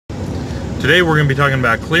Today we're going to be talking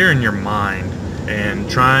about clearing your mind and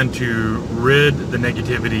trying to rid the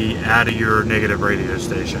negativity out of your negative radio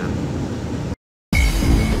station.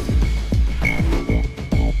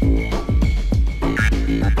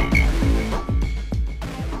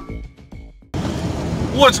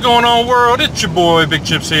 What's going on, world? It's your boy Big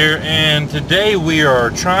Chips here, and today we are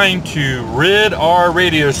trying to rid our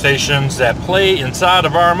radio stations that play inside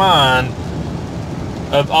of our mind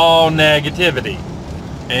of all negativity.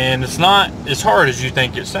 And it's not as hard as you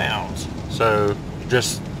think it sounds. So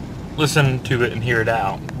just listen to it and hear it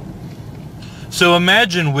out. So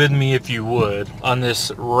imagine with me, if you would, on this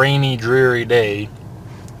rainy, dreary day,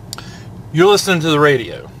 you're listening to the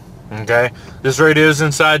radio. Okay? This radio is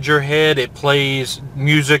inside your head. It plays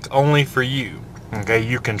music only for you. Okay?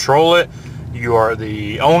 You control it. You are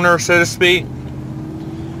the owner, so to speak.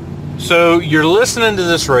 So you're listening to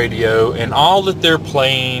this radio, and all that they're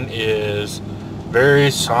playing is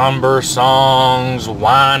very somber songs,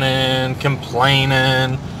 whining,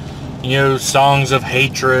 complaining, songs of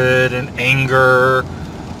hatred and anger,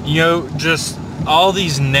 just all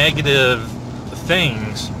these negative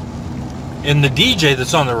things. And the DJ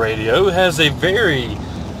that's on the radio has a very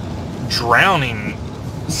drowning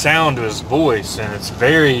sound to his voice, and it's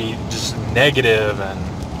very just negative, and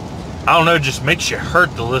I don't know, just makes you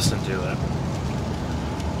hurt to listen to it.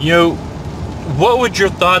 What would your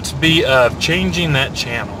thoughts be of changing that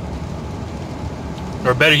channel?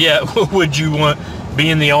 Or better yet, would you want,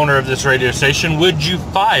 being the owner of this radio station, would you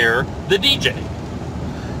fire the DJ?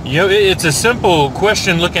 It's a simple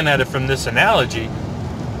question looking at it from this analogy.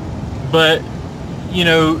 But,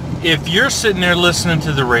 if you're sitting there listening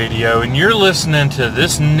to the radio and you're listening to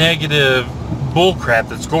this negative bullcrap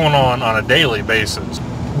that's going on a daily basis,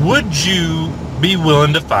 would you be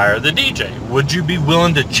willing to fire the DJ? Would you be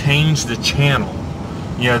willing to change the channel?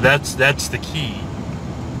 That's the key.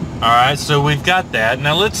 Alright, so we've got that.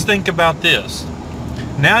 Now let's think about this.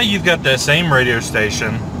 Now you've got that same radio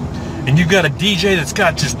station, and you've got a DJ that's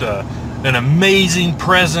got just an amazing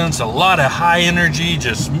presence, a lot of high energy,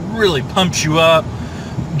 just really pumps you up,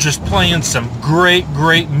 just playing some great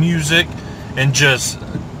music, and just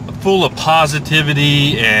full of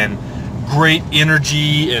positivity and great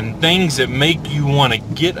energy and things that make you want to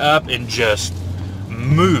get up and just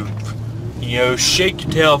move, shake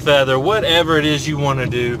your tail feather, whatever it is you want to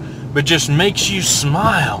do, but just makes you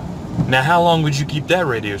smile. Now how long would you keep that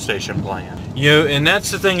radio station playing? And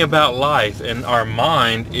that's the thing about life, and our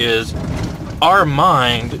mind is the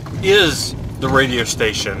radio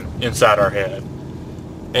station inside our head,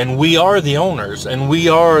 and we are the owners, and we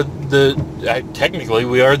are technically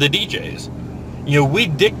we are the DJs. We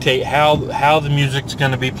dictate how the music's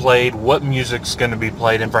going to be played, what music's going to be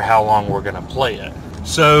played, and for how long we're going to play it.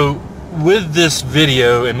 So with this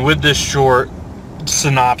video and with this short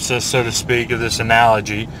synopsis, so to speak, of this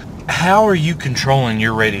analogy, how are you controlling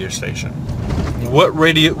your radio station?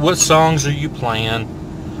 What songs are you playing?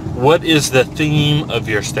 What is the theme of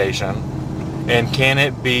your station? And can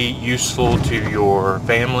it be useful to your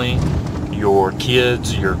family, your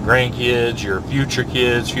kids, your grandkids, your future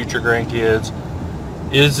kids, future grandkids?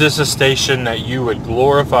 Is this a station that you would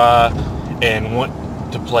glorify and want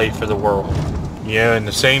to play for the world? And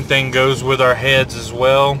the same thing goes with our heads as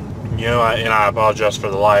well. And I apologize for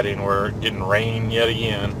the lighting. We're getting rain yet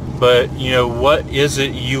again. But, what is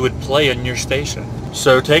it you would play on your station?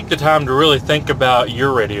 So take the time to really think about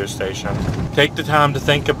your radio station. Take the time to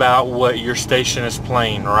think about what your station is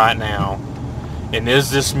playing right now. And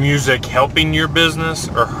is this music helping your business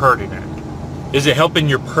or hurting it? Is it helping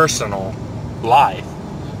your personal life?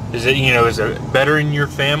 Is it, is it bettering your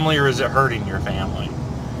family, or is it hurting your family?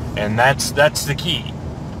 And that's the key.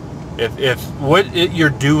 If what you're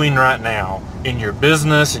doing right now in your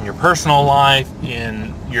business, in your personal life,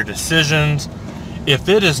 in your decisions, if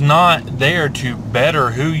it is not there to better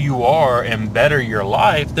who you are and better your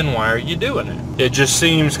life, then why are you doing it? It just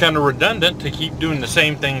seems kind of redundant to keep doing the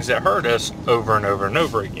same things that hurt us over and over and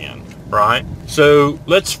over again, right? So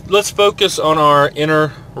let's focus on our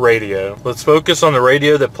inner radio. Let's focus on the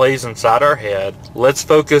radio that plays inside our head. Let's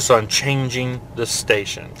focus on changing the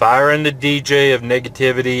station. Firing the DJ of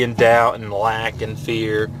negativity and doubt and lack and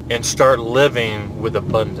fear, and start living with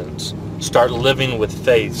abundance. Start living with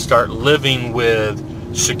faith. Start living with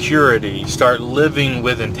security. Start living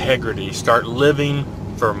with integrity. Start living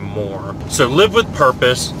for more. So live with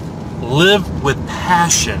purpose, live with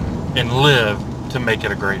passion, and live to make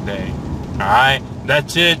it a great day. Alright,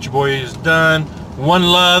 that's it. Your boy is done. One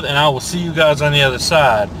love, and I will see you guys on the other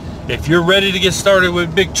side. If you're ready to get started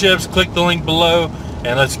with Big Chips, click the link below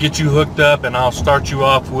and let's get you hooked up, and I'll start you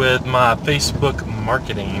off with my Facebook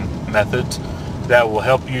marketing methods that will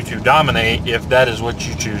help you to dominate if that is what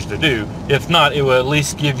you choose to do. If not, it will at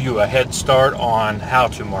least give you a head start on how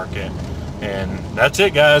to market. And that's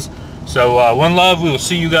it, guys. So one love. We will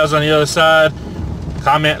see you guys on the other side.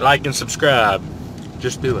 Comment, like, and subscribe.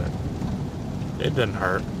 Just do it. It doesn't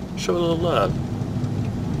hurt. Show a little love.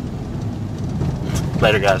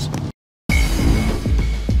 Later, guys.